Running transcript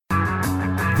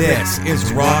This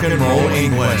is Rock and Roll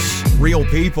English. Real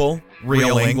people,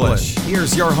 real English.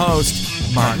 Here's your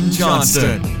host, Martin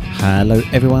Johnston. Hello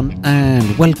everyone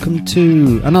and welcome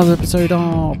to another episode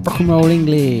of Rock and Roll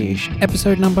English.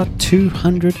 Episode number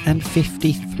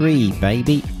 253,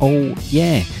 baby. Oh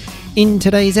yeah. In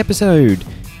today's episode,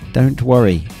 don't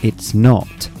worry, it's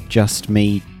not just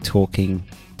me talking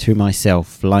to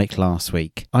myself like last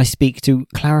week. I speak to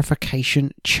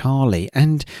Clarification Charlie,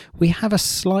 and we have a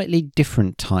slightly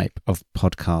different type of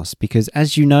podcast because,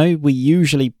 as you know, we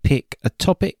usually pick a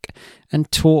topic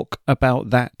and talk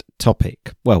about that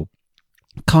topic. Well,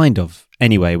 kind of.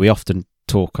 Anyway, we often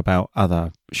talk about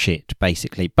other shit,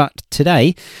 basically. But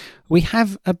today, we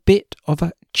have a bit of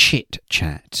a chit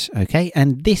chat, okay?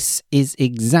 And this is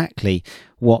exactly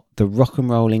what the Rock and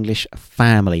Roll English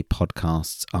family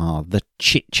podcasts are, the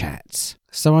chit chats.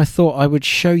 So I thought I would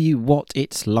show you what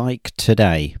it's like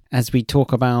today as we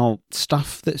talk about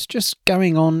stuff that's just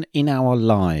going on in our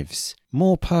lives.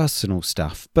 More personal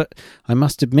stuff, but I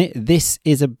must admit this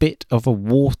is a bit of a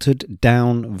watered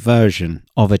down version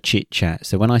of a chit chat.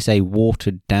 So when I say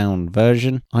watered down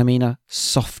version, I mean a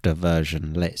softer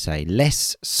version, let's say,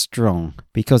 less strong.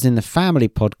 Because in the family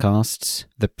podcasts,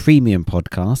 the premium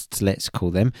podcasts, let's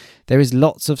call them, there is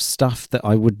lots of stuff that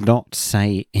I would not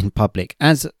say in public,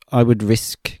 as I would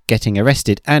risk getting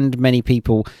arrested. And many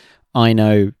people I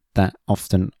know that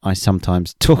often I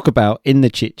sometimes talk about in the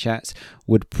chit chats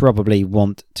would probably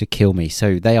want to kill me.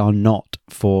 So they are not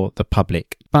for the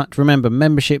public. But remember,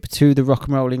 membership to the Rock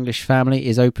and Roll English family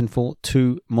is open for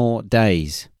 2 more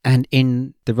days. And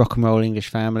in the Rock and Roll English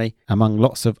family, among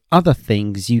lots of other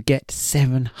things, you get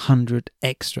 700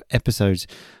 extra episodes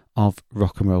of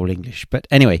Rock and Roll English. But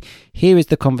anyway, here is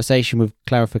the conversation with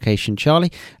Clarification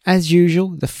Charlie. As usual,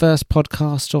 the first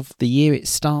podcast of the year, it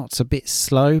starts a bit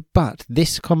slow, but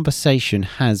this conversation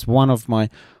has one of my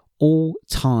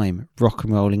all-time Rock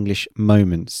and Roll English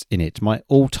moments in it. My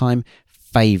all-time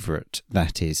favourite,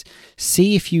 that is.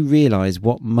 See if you realise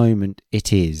what moment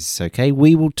it is, okay?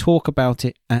 We will talk about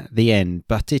it at the end,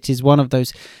 but it is one of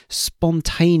those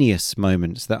spontaneous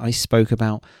moments that I spoke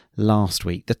about last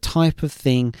week, the type of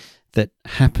thing that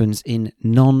happens in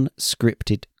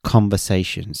non-scripted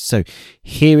conversations. So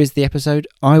here is the episode.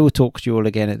 I will talk to you all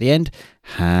again at the end.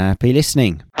 Happy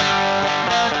listening.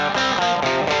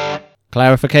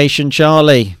 Clarification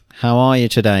Charlie, how are you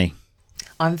today?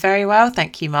 I'm very well,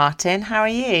 thank you, Martin. How are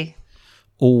you?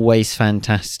 Always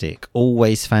fantastic,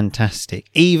 always fantastic.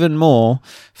 Even more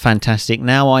fantastic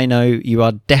now I know you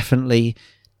are definitely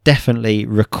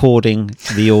recording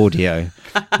the audio.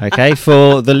 Okay,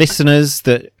 for the listeners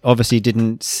that obviously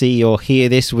didn't see or hear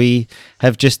this, we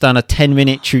have just done a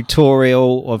 10-minute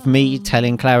tutorial of me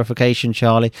telling Clarification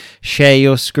Charlie, share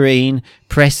your screen,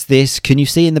 press this. Can you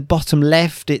see in the bottom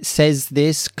left it says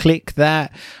this, click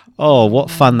that. Oh, what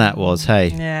fun that was, hey?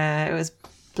 Yeah, it was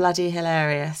bloody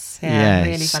hilarious. Yes. Yeah,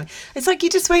 really funny. It's like you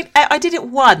just wait. I did it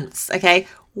once, okay?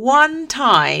 One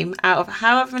time out of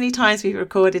however many times we've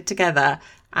recorded together.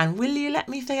 And will you let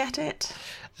me forget it?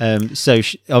 So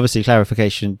obviously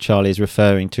Clarification Charlie is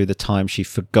referring to the time she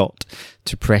forgot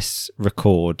to press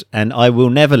record. And I will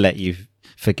never let you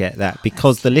forget that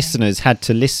because the listeners had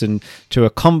to listen to a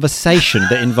conversation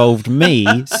that involved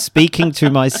me speaking to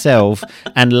myself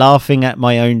and laughing at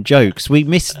my own jokes. We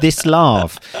missed this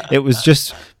laugh. It was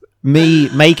just me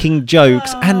making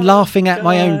jokes and laughing at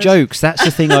my own jokes. That's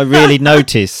the thing I really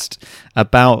noticed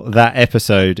about that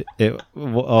episode.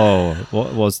 What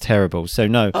was terrible. So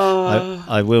no,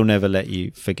 I will never let you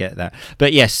forget that.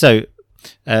 But yes, so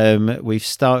we've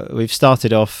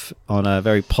started off on a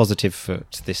very positive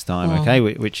foot this time, okay,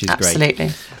 which is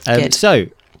absolutely great. So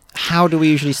how do we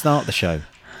usually start the show?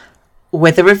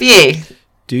 With a review.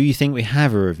 Do you think we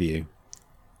have a review?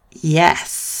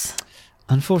 Yes.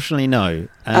 Unfortunately, no.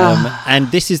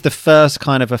 And this is the first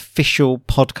kind of official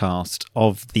podcast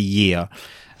of the year.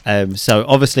 So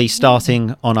obviously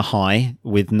starting on a high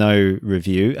with no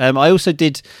review. I also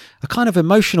did a kind of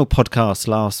emotional podcast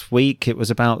last week. It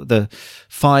was about the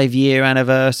 5-year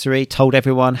anniversary, told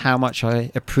everyone how much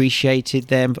I appreciated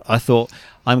them. I thought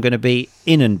I'm going to be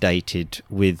inundated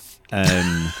with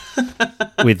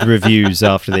reviews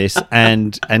after this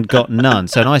and got none.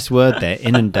 So nice word there,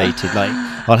 inundated. Like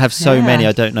I'll have so many,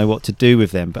 I don't know what to do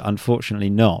with them, but unfortunately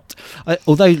not.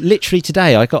 Although literally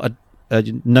today I got a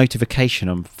notification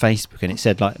on Facebook and it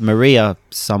said like Maria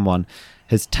someone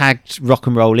has tagged Rock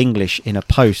and Roll English in a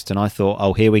post, and I thought,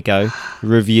 oh, here we go,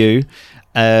 review.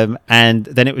 And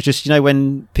then it was just, you know,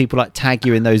 when people like tag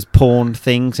you in those porn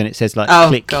things and it says like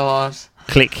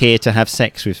click here to have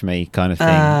sex with me kind of thing.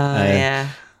 Yeah.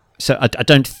 So I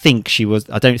don't think she was.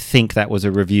 I don't think that was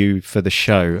a review for the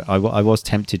show. I was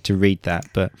tempted to read that,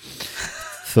 but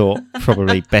thought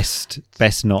probably best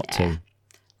not to.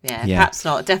 Yeah, perhaps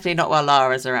not. Definitely not while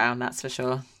Lara's around. That's for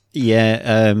sure.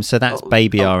 Yeah. So that's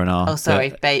baby R&R. Oh, sorry.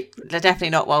 Definitely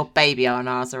not while baby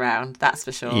R&R's around. That's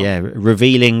for sure. Yeah,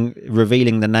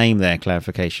 revealing the name there.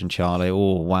 Clarification, Charlie.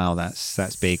 Oh wow,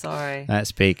 that's big. Sorry.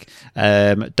 That's big.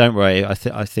 Don't worry. I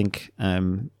think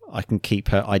I can keep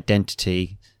her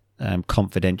identity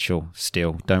confidential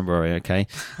still. Don't worry. Okay.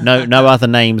 No other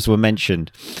names were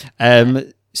mentioned.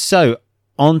 So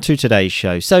on to today's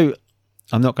show. So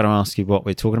I'm not going to ask you what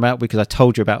we're talking about because I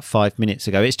told you about 5 minutes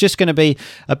ago. It's just going to be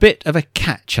a bit of a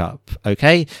catch up,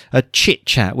 okay? A chit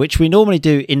chat, which we normally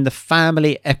do in the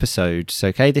family episodes,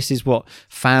 okay? This is what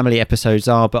family episodes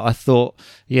are, but I thought,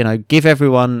 give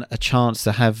everyone a chance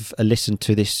to have a listen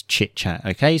to this chit chat,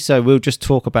 okay? So we'll just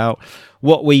talk about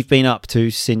what we've been up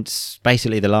to since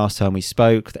basically the last time we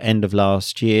spoke, the end of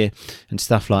last year and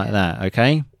stuff like that,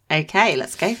 okay? Okay,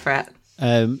 let's go for it.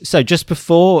 So just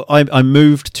before I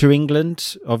moved to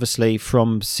England, obviously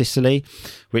from Sicily,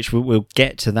 which we'll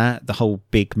get to that, the whole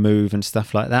big move and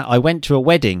stuff like that. I went to a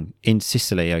wedding in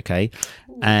Sicily, okay?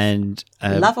 And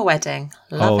love a wedding.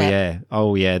 Love it.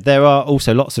 Oh yeah. There are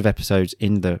also lots of episodes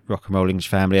in the Rock and Roll English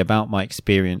family about my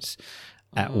experience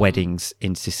at weddings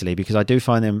in Sicily, because I do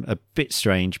find them a bit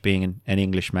strange being an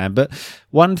Englishman. But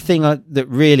one thing that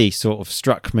really sort of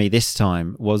struck me this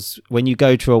time was when you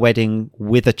go to a wedding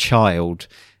with a child,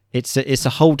 it's a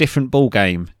whole different ball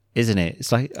game, isn't it?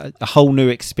 It's like a whole new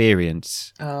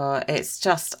experience. Oh, it's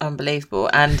just unbelievable.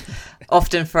 And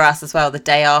often for us as well, the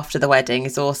day after the wedding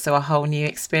is also a whole new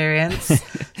experience.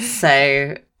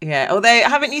 So yeah, although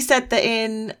haven't you said that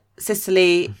in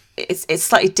Sicily it's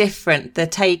slightly different? The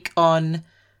take on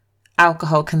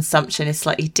alcohol consumption is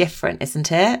slightly different,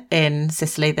 isn't it, in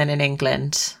Sicily than in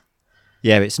England?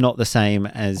 Yeah, it's not the same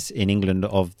as in England.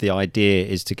 Of the idea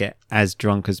is to get as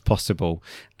drunk as possible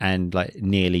and like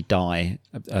nearly die.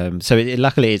 So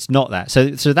luckily it's not that.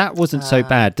 So that wasn't so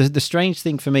bad. The strange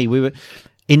thing for me, we were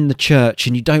in the church,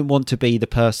 and you don't want to be the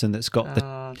person that's got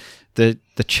the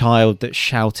child that's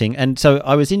shouting. And so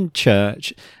I was in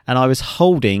church, and I was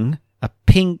holding a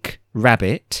pink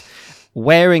rabbit,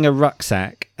 wearing a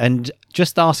rucksack, and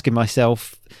just asking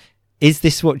myself, is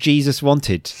this what Jesus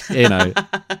wanted?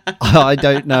 I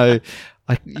don't know.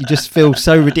 You just feel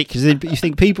so ridiculous. You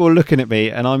think people are looking at me,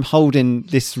 and I'm holding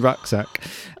this rucksack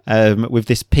with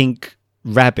this pink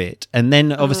rabbit. And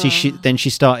then obviously she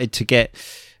started to get,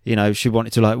 she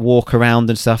wanted to like walk around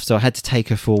and stuff. So I had to take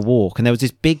her for a walk. And there was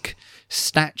this big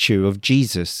statue of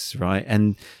Jesus, right?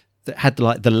 And that had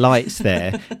like the lights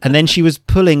there. And then she was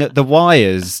pulling at the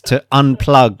wires to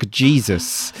unplug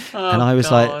Jesus. And I was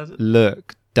like,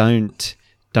 look, don't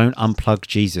unplug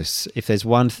Jesus. If there's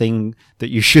one thing that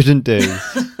you shouldn't do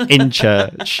in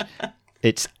church,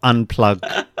 it's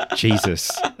unplug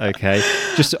Jesus. Okay.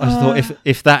 I thought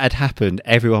if that had happened,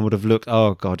 everyone would have looked,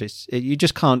 oh God, you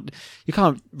can't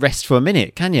rest for a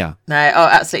minute, can you? No,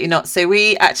 absolutely not. So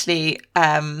we actually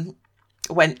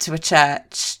went to a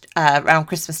church around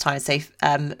Christmas time. So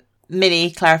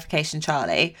mini clarification,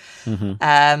 Charlie.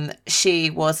 Mm-hmm. She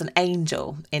was an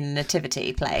angel in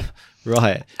nativity play.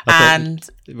 Right.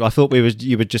 I thought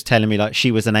you were just telling me like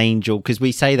she was an angel, because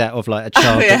we say that of like a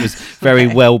child that was very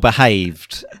well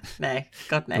behaved. No,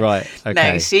 God no. Right.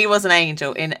 Okay. No, she was an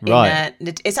angel in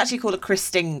it's actually called a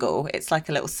Christingle. It's like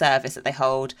a little service that they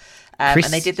hold. And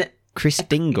they did that.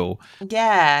 Christingle.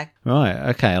 Yeah. Right.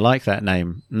 Okay. I like that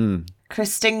name.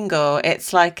 Christingle.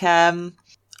 It's like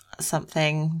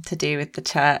something to do with the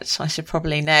church. I should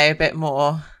probably know a bit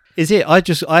more. Is it? I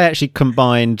actually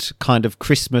combined kind of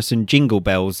Christmas and Jingle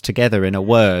Bells together in a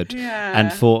word, and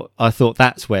I thought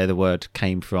that's where the word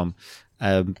came from.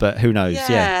 But who knows?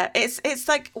 Yeah. It's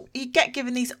like you get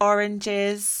given these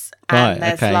oranges, and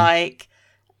there's like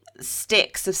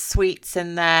sticks of sweets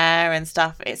in there and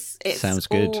stuff. It's Sounds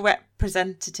all good.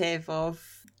 Representative of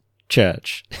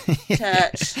church.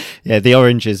 Yeah, the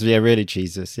oranges. Yeah, really,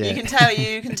 Jesus. Yeah,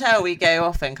 you can tell we go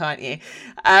often, can't you?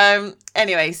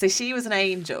 Anyway, so she was an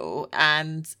angel,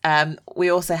 and we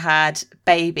also had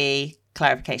baby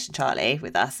clarification Charlie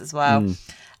with us as well,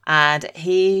 and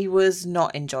he was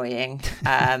not enjoying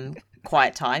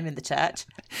quiet time in the church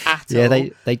at all. Yeah,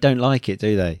 they don't like it,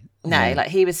 do they? No, like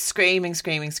he was screaming.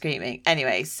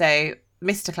 Anyway, so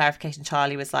Mr. Clarification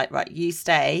Charlie was like, right, you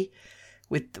stay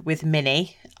with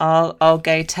Minnie. I'll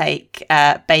go take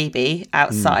baby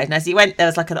outside. And as he went, there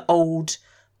was like an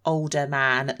older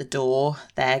man at the door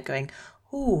there going,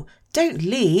 oh, don't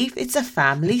leave, it's a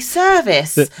family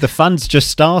service. The fun's just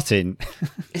starting.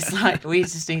 It's like, we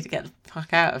just need to get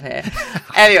fuck out of here.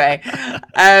 Anyway,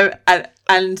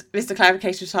 and Mr.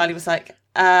 Clarification Charlie was like,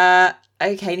 okay.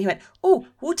 And he went, oh,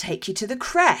 we'll take you to the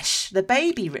creche, the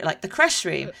baby, like the creche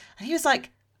room. And he was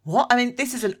like, what? I mean,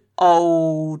 this is an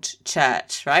old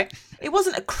church, right? It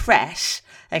wasn't a creche.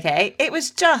 Okay, it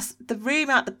was just the room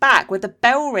out the back where the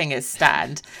bell ringers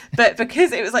stand, but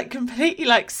because it was like completely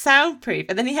like soundproof,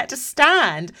 and then he had to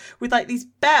stand with like these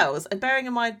bells. And bearing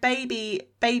in mind, baby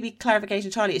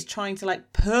Clarification Charlie is trying to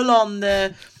like pull on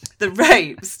the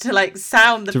ropes to like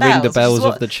sound the bells, ring the bells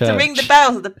of the church, to ring the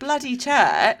bells of the bloody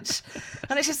church.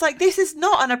 And it's just like, this is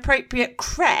not an appropriate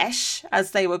creche,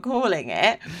 as they were calling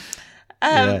it.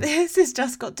 This has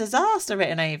just got disaster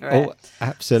written over it. Oh,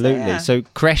 absolutely. So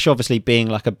creche obviously being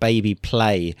like a baby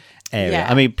play area. Yeah.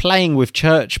 I mean, playing with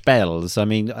church bells. I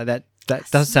mean, that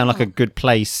does sound like a good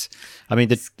place. I mean,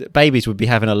 the babies would be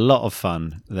having a lot of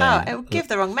fun there. Oh, it will give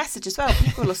the wrong message as well.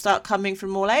 People will start coming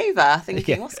from all over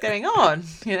thinking, what's going on?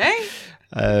 You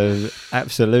know?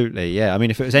 Absolutely, yeah. I mean,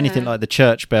 if it was anything like the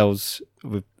church bells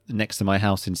next to my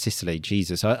house in Sicily,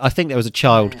 Jesus, I think there was a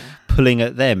child pulling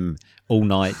at them all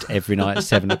night, every night at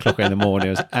 7 o'clock in the morning.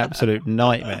 It was an absolute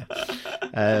nightmare.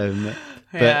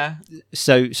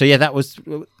 So that was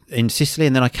in Sicily,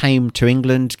 and then I came to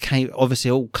England. Obviously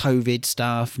all COVID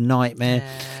stuff, nightmare.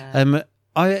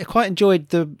 I quite enjoyed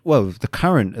the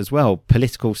current as well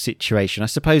political situation. I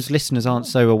suppose listeners aren't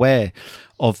so aware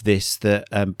of this,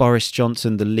 that Boris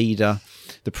Johnson, the leader,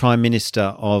 the Prime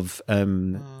Minister of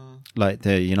like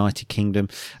the United Kingdom,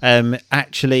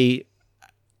 actually,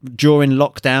 during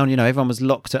lockdown, you know, everyone was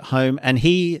locked at home, and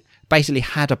he basically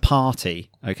had a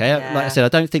party. Okay, like I said, I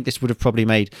don't think this would have probably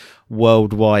made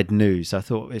worldwide news. I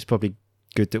thought it's probably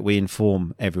good that we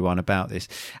inform everyone about this.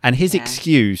 And his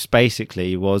excuse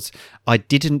basically was, I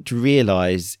didn't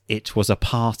realise it was a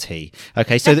party.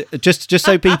 Okay, so just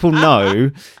so people know,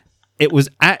 it was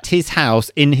at his house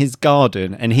in his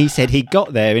garden, and he said he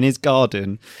got there in his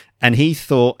garden and he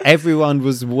thought everyone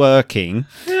was working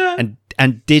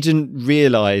and didn't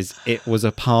realise it was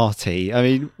a party. I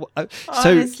mean,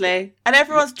 honestly, and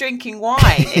everyone's drinking wine.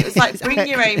 It was like bring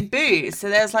your own booze. So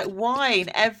there's like wine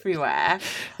everywhere,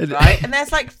 right? And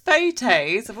there's like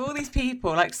photos of all these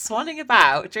people like swanning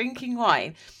about drinking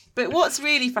wine. But what's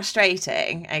really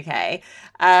frustrating, okay,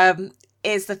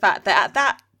 is the fact that at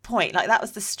that point, like that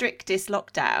was the strictest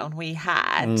lockdown we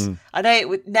had. I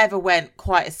know it never went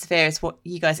quite as severe as what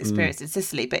you guys experienced in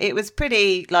Sicily, but it was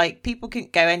pretty, like, people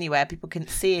couldn't go anywhere, people couldn't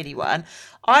see anyone.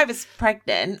 I was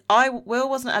pregnant. Will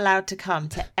wasn't allowed to come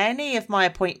to any of my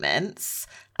appointments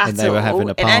at all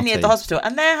in any of the hospital,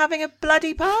 and they're having a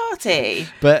bloody party.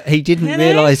 But he didn't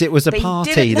realise it was a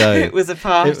party, though. It was a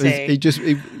party.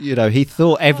 He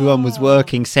thought everyone was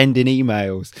working, sending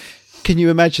emails. Can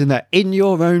you imagine that in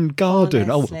your own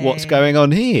garden? Honestly. Oh, what's going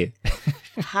on here?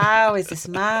 How is this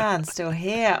man still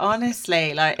here?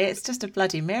 Honestly, like, it's just a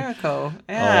bloody miracle.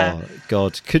 Yeah. Oh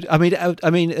God! I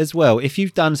mean, as well, if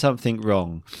you've done something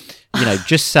wrong, you know,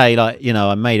 just say like, you know,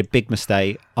 I made a big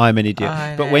mistake. I'm an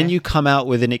idiot. But when you come out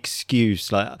with an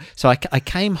excuse, like, so I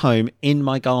came home in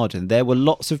my garden. There were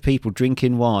lots of people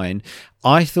drinking wine.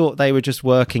 I thought they were just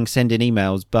working, sending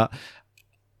emails, but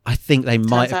I think they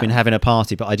might have been having a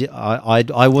party, but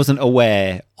I wasn't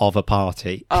aware of a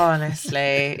party.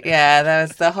 Honestly, yeah, there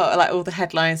was the whole, like, all the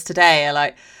headlines today are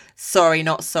like, sorry,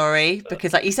 not sorry,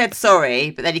 because like he said sorry,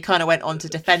 but then he kind of went on to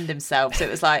defend himself. So it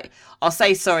was like, I'll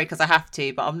say sorry because I have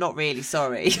to, but I'm not really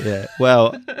sorry. Yeah,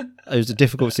 well, it was a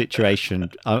difficult situation.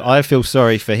 I feel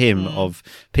sorry for him, of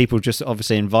people just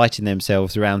obviously inviting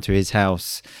themselves around to his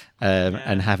house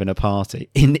and having a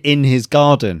party in his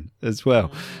garden as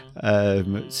well.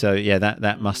 So yeah,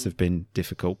 that must have been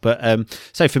difficult. But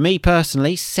so for me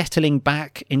personally, settling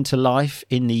back into life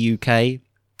in the UK,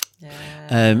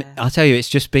 I'll tell you, it's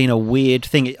just been a weird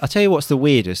thing. I'll tell you what's the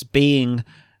weirdest, being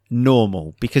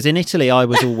normal, because in Italy I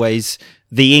was always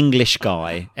the English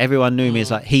guy. Everyone knew me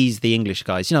as like, he's the English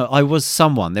guy. You know, I was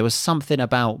someone. There was something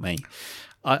about me.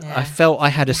 I felt I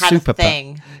had a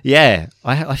superpower. Yeah,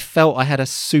 I felt I had a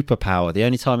superpower the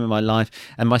only time in my life,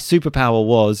 and my superpower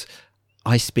was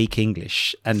I speak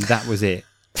English, and that was it.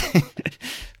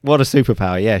 What a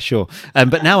superpower! Yeah, sure.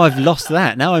 But now I've lost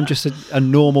that. Now I'm just a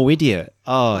normal idiot.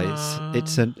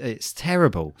 It's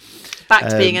terrible. Back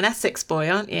to being an Essex boy,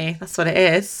 aren't you? That's what it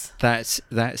is. That's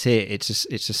it.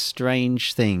 It's a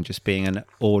strange thing, just being an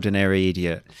ordinary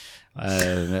idiot.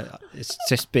 It's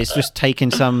just taking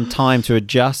some time to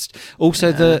adjust.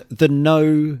 Also, the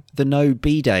no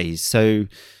B days. So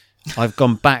I've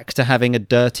gone back to having a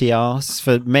dirty arse.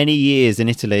 For many years in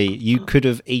Italy, you could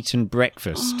have eaten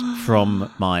breakfast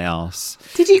from my arse.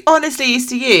 Did you honestly used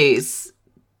to use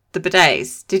the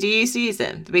bidets? Did you used to use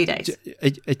them, the bidets?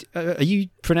 Are you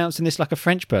pronouncing this like a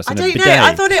French person? I don't know.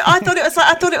 I thought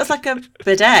it was like a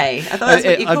bidet. I thought that's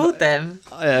what you called them.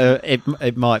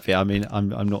 It might be. I mean, I'm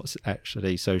not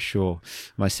actually so sure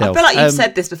myself. I feel like you've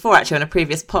said this before, actually, on a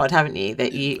previous pod, haven't you?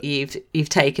 That you've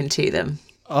taken to them.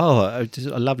 Oh,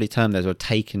 a lovely term there. Or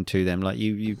taken to them, like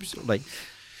you sort of like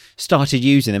started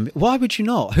using them. Why would you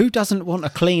not? Who doesn't want a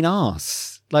clean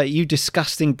arse? Like, you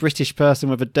disgusting British person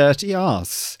with a dirty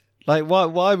arse. Like,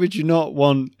 why would you not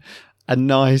want a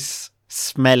nice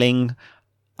smelling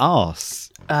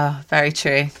arse? Very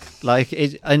true. Like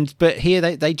but here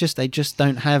they just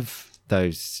don't have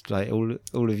those. Like, all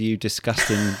of you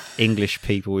disgusting English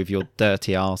people with your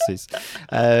dirty arses.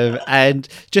 And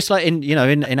just like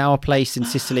in our place in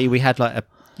Sicily, we had like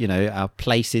our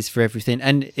places for everything,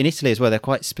 and in Italy as well, they're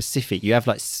quite specific. You have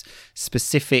like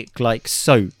specific like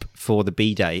soap for the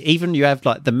bidet. Even you have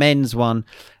like the men's one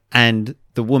and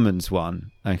the woman's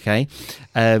one, okay?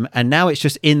 And now it's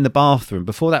just in the bathroom.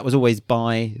 Before that was always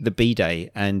by the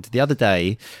bidet. And the other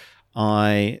day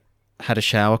I had a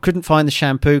shower, couldn't find the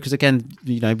shampoo because, again,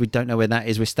 we don't know where that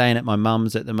is. We're staying at my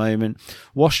mum's at the moment.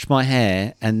 Washed my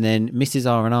hair, and then Mrs.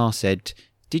 R&R said,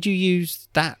 "Did you use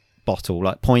that bottle?"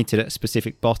 Like, pointed at a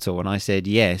specific bottle, and I said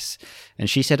yes. And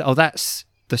she said, "Oh, that's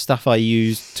the stuff I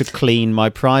use to clean my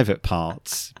private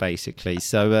parts," basically.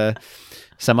 So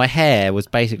my hair was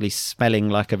basically smelling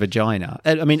like a vagina.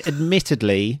 I mean,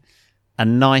 admittedly, a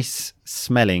nice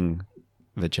smelling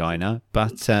vagina,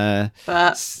 but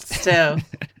still,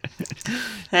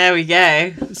 there we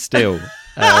go. Still,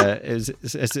 it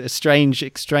was a strange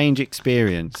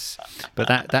experience. But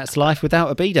that's life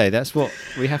without a bidet. That's what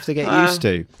we have to get used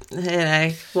to.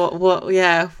 What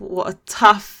a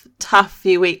tough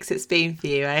few weeks it's been for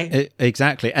you, eh?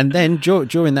 Exactly. And then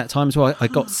during that time as well, I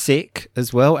got sick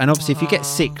as well. And obviously, if you get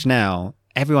sick now,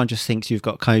 everyone just thinks you've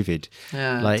got COVID.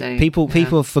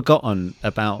 People have forgotten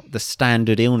about the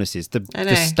standard illnesses,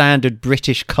 the standard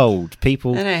British cold.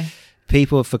 People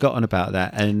have forgotten about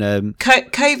that. And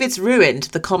COVID's ruined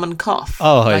the common cough.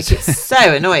 Oh, it's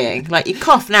so annoying. Like, you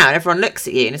cough now and everyone looks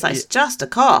at you and it's like, it's just a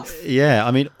cough. Yeah,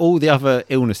 I mean, all the other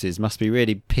illnesses must be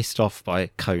really pissed off by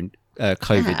COVID.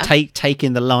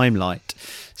 Taking the limelight,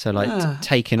 so like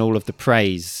taking all of the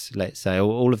praise, let's say, or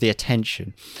all of the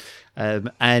attention.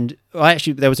 And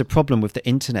there was a problem with the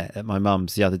internet at my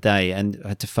mum's the other day, and I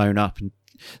had to phone up, and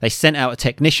they sent out a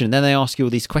technician. And then they ask you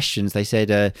all these questions. They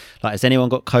said, has anyone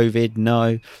got COVID?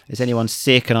 No. Is anyone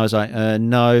sick? And I was like,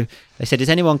 no. They said, is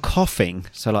anyone coughing?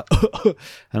 So like,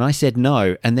 and I said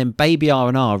no. And then baby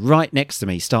R&R right next to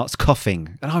me starts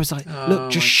coughing, and I was like, look,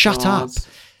 just shut up.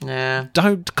 Yeah.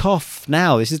 Don't cough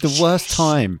now. This is the worst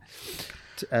time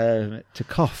to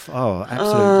cough. Oh,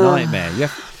 absolute nightmare.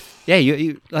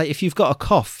 You like, if you've got a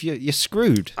cough, you're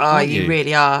screwed. Oh, you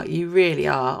really are. You really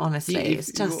are. Honestly,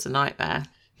 it's just a nightmare.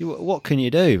 What can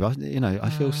you do? I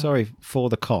feel sorry for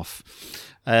the cough.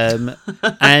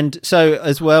 And so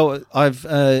as well, I've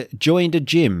joined a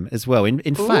gym as well.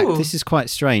 In fact, this is quite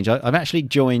strange. I've actually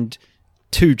joined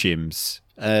 2 gyms.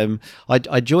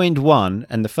 I joined one,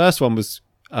 and the first one was,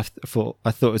 I thought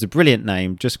it was a brilliant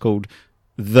name, just called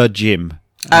The Gym.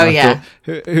 And I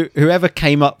thought, whoever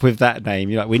came up with that name,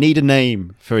 you're like, we need a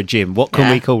name for a gym. What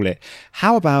can we call it?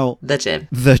 How about The Gym?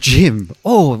 The Gym.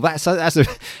 Oh, that's a.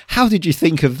 How did you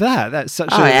think of that? That's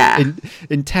such an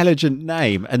intelligent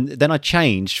name. And then I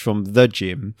changed from The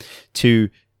Gym to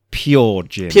Pure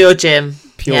Gym. Pure Gym.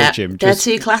 Pure Gym. They're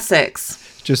 2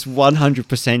 classics. Just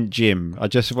 100% gym. I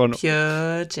just want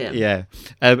Pure Gym. Yeah.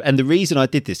 And the reason I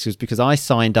did this was because I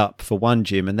signed up for one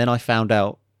gym, and then I found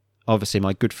out, obviously,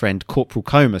 my good friend Corporal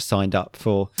Coma signed up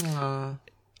for.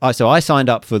 So I signed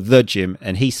up for The Gym,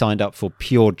 and he signed up for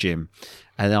Pure Gym.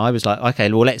 And then I was like,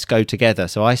 okay, well, let's go together.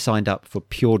 So I signed up for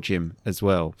Pure Gym as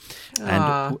well.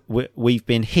 And we've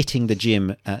been hitting the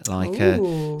gym at like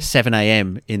 7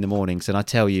 a.m. in the mornings. And I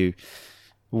tell you,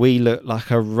 we look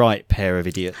like a right pair of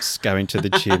idiots going to the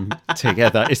gym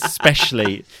together,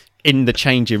 especially in the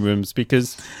changing rooms,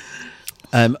 because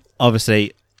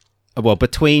obviously, well,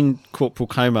 between Corporal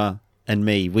Coma and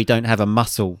me, we don't have a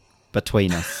muscle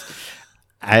between us.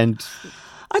 And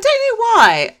I don't know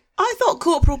why. I thought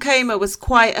Corporal Coma was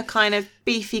quite a kind of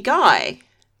beefy guy.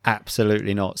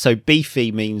 Absolutely not. So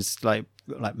beefy means like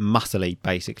muscly,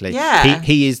 basically. Yeah.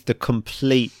 He is the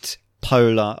complete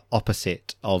polar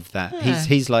opposite of that. Yeah.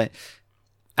 He's like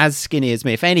as skinny as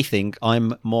me. If anything,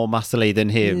 I'm more muscly than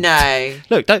him. No.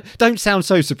 Look, don't sound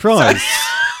so surprised.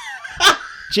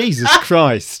 Jesus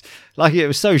Christ. Like, it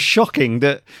was so shocking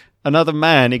that another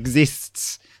man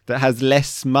exists that has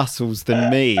less muscles than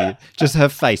me. Just her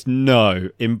face. No,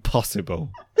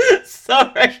 impossible.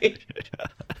 Sorry.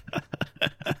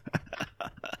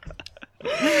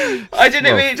 I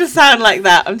didn't mean it to sound like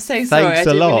that. I'm so sorry. I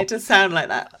didn't mean it to sound like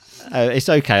that. It's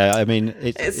okay. I mean,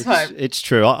 it's fine. It's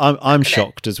true. I'm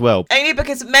shocked as well. Only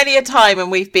because many a time when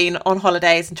we've been on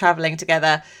holidays and travelling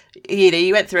together,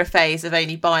 you went through a phase of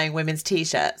only buying women's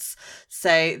T-shirts.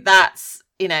 So that's,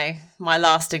 my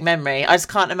lasting memory. I just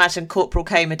can't imagine Corporal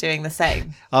Coma doing the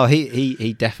same. Oh,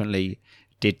 he definitely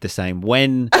did the same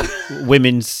when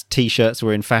women's T-shirts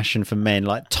were in fashion for men,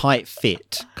 like tight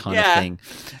fit kind of thing.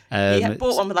 He had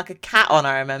bought one with like a cat on,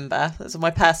 I remember. That was my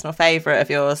personal favourite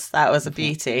of yours. That was a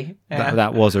beauty. Yeah.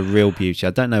 That was a real beauty. I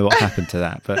don't know what happened to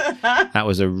that, but that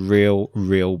was a real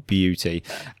beauty.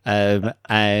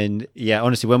 And yeah,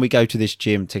 honestly, when we go to this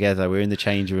gym together, we're in the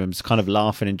change rooms kind of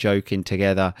laughing and joking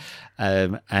together.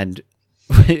 And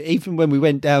even when we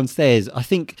went downstairs,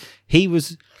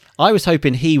 I was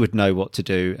hoping he would know what to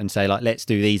do and say, like, let's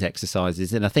do these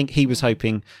exercises. And I think he was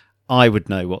hoping I would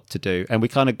know what to do. And we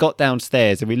kind of got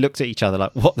downstairs and we looked at each other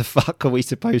like, what the fuck are we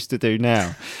supposed to do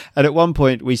now? And at one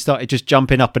point we started just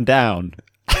jumping up and down.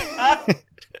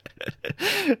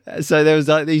 So there was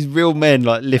like these real men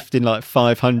like lifting like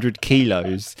 500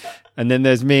 kilos. And then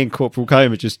there's me and Corporal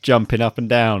Coma just jumping up and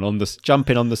down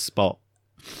jumping on the spot.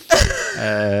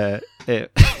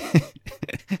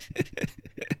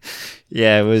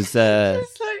 Yeah, it was.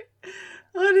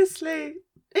 Honestly,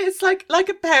 it's like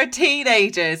a pair of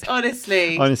teenagers.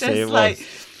 Honestly, just it like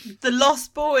was. The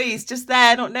lost boys, just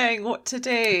there, not knowing what to do.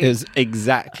 It was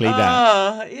exactly that.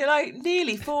 Oh, you're like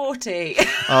nearly 40.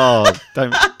 Oh,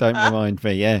 don't remind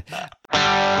me. Yeah.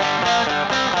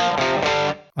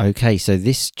 Okay, so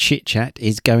this chit chat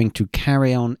is going to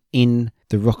carry on in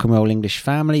the Rock and Roll English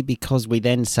family because we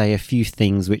then say a few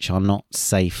things which are not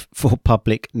safe for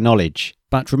public knowledge.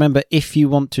 But remember, if you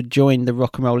want to join the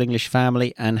Rock and Roll English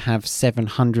family and have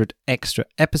 700 extra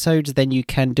episodes, then you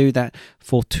can do that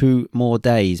for 2 more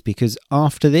days. Because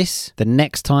after this, the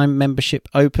next time membership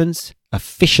opens,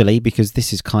 officially, because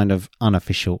this is kind of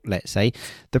unofficial, let's say,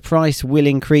 the price will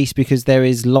increase because there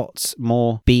is lots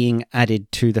more being added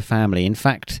to the family. In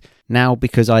fact, now,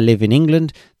 because I live in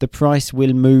England, the price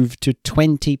will move to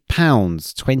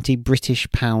 £20, 20 British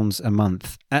pounds a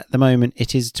month. At the moment,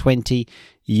 it is €20.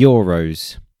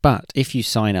 But if you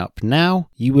sign up now,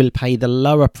 you will pay the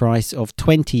lower price of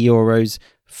 €20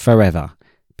 forever,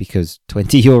 because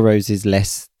 €20 is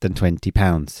less than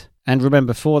 £20. And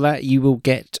remember, for that, you will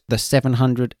get the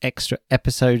 700 extra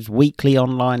episodes, weekly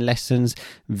online lessons,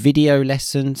 video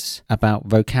lessons about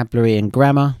vocabulary and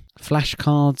grammar,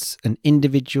 flashcards, an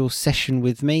individual session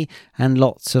with me, and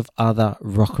lots of other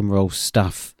rock and roll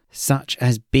stuff, such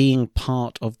as being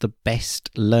part of the best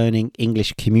learning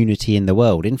English community in the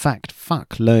world. In fact,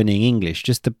 fuck learning English,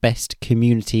 just the best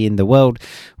community in the world,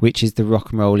 which is the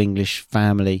Rock and Roll English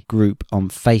family group on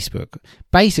Facebook.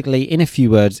 Basically, in a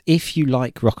few words, if you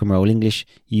like rock and roll English,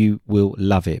 you will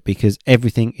love it because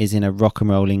everything is in a rock and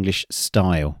roll English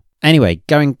style. Anyway,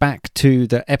 going back to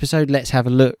the episode, let's have a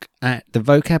look at the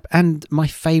vocab and my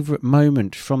favourite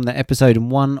moment from the episode, and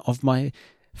one of my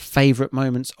favourite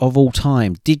moments of all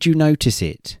time. Did you notice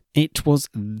it? It was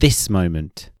this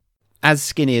moment. As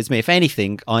skinny as me. If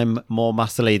anything, I'm more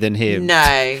muscly than him.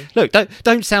 No. Look,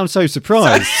 don't sound so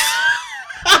surprised.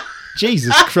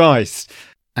 Jesus Christ.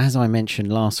 As I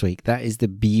mentioned last week, that is the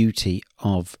beauty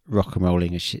of Rock and Roll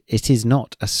English. It is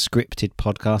not a scripted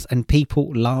podcast, and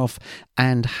people laugh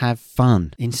and have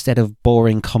fun instead of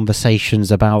boring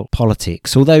conversations about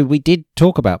politics. Although we did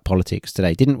talk about politics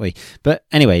today, didn't we? But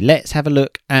anyway, let's have a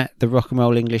look at the Rock and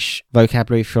Roll English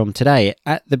vocabulary from today.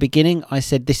 At the beginning, I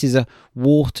said this is a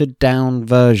watered down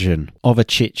version of a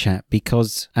chit chat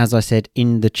because, as I said,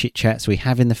 in the chit chats we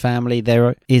have in the family,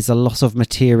 there is a lot of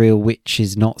material which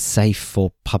is not safe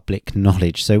for public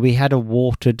knowledge. So we had a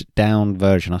watered down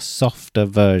version, a softer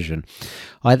version.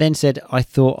 I then said I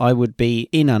thought I would be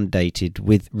inundated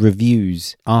with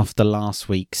reviews after last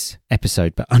week's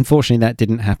episode, but unfortunately that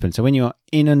didn't happen. So when you are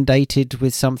inundated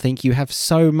with something, you have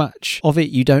so much of it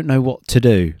you don't know what to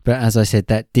do. But as I said,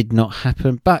 that did not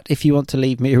happen. But if you want to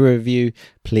leave me a review,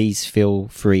 please feel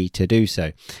free to do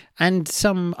so. And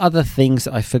some other things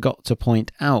I forgot to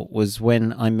point out was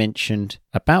when I mentioned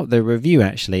about the review,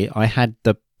 actually, I had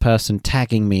the person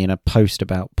tagging me in a post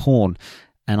about porn,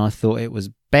 and I thought it was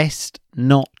best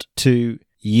not to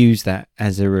use that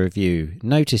as a review.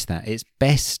 Notice that. It's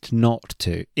best not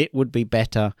to. It would be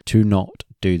better to not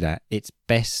do that. It's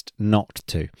best not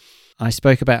to. I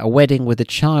spoke about a wedding with a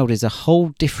child is a whole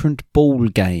different ball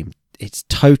game. It's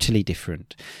totally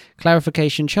different.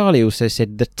 Clarification, Charlie also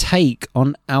said the take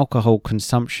on alcohol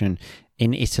consumption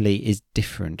in Italy is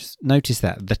different. Notice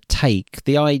that, the take,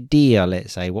 the idea,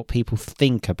 let's say, what people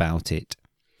think about it.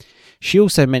 She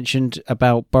also mentioned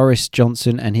about Boris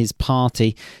Johnson and his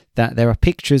party, that there are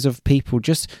pictures of people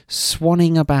just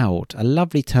swanning about. A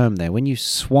lovely term there. When you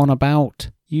swan about,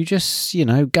 you just,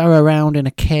 go around in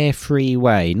a carefree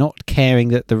way, not caring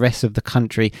that the rest of the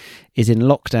country is in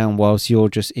lockdown whilst you're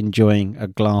just enjoying a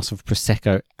glass of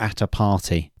Prosecco at a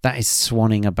party. That is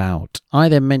swanning about. I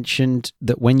then mentioned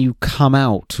that when you come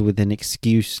out with an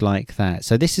excuse like that,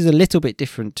 so this is a little bit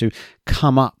different to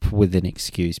come up with an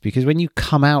excuse, because when you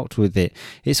come out with it,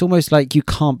 it's almost like you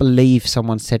can't believe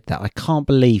someone said that. I can't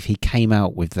believe he came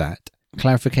out with that.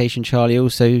 Clarification, Charlie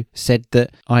also said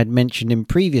that I had mentioned in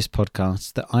previous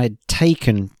podcasts that I had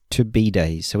taken to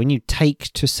B-Days. So when you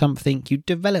take to something, you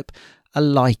develop a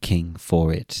liking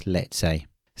for it, let's say.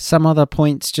 Some other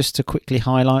points just to quickly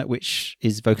highlight, which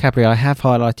is vocabulary I have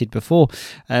highlighted before.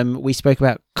 We spoke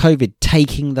about COVID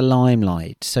taking the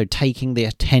limelight, so taking the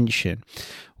attention.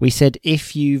 We said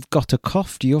if you've got a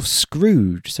cough, you're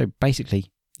screwed. So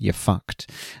basically, you're fucked.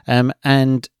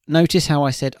 And notice how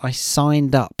I said I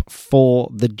signed up for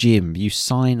the gym. You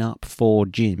sign up for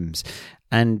gyms.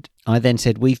 And I then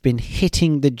said we've been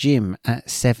hitting the gym at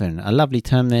 7. A lovely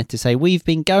term there to say we've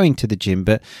been going to the gym,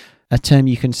 but a term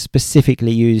you can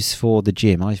specifically use for the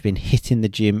gym. I've been hitting the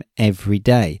gym every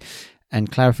day.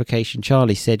 And clarification,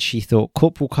 Charlie said she thought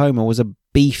Corporal Coma was a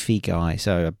beefy guy.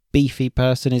 So a beefy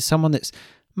person is someone that's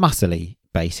muscly,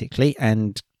 basically,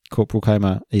 and Corporal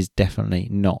Coma is definitely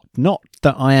not. Not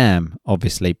that I am,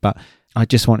 obviously, but I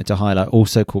just wanted to highlight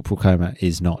also Corporal Coma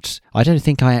is not. I don't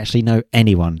think I actually know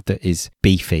anyone that is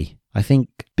beefy. I think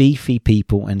beefy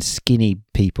people and skinny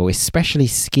people, especially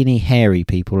skinny, hairy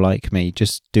people like me,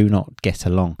 just do not get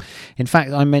along. In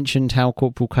fact, I mentioned how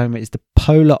Corporal Coma is the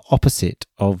polar opposite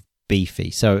of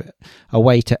beefy. So a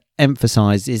way to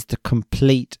emphasise is the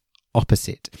complete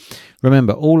opposite.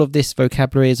 Remember, all of this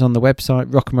vocabulary is on the website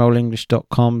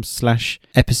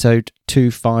rockandrollenglish.com/episode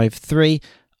 253.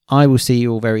 I will see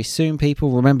you all very soon,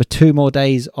 people. Remember, 2 more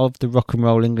days of the Rock and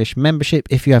Roll English membership.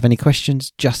 If you have any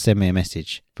questions, just send me a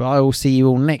message. But I will see you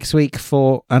all next week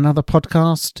for another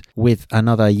podcast with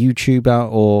another YouTuber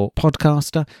or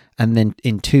podcaster, and then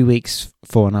in 2 weeks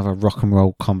for another rock and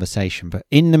roll conversation. But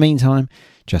in the meantime,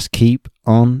 just keep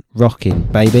on rocking,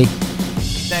 baby.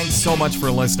 Thanks so much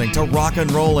for listening to Rock and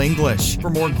Roll English. For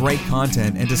more great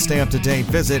content and to stay up to date,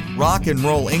 visit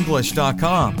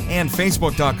rockandrollenglish.com and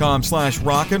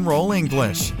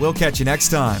facebook.com/rockandrollenglish. We'll catch you next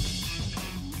time.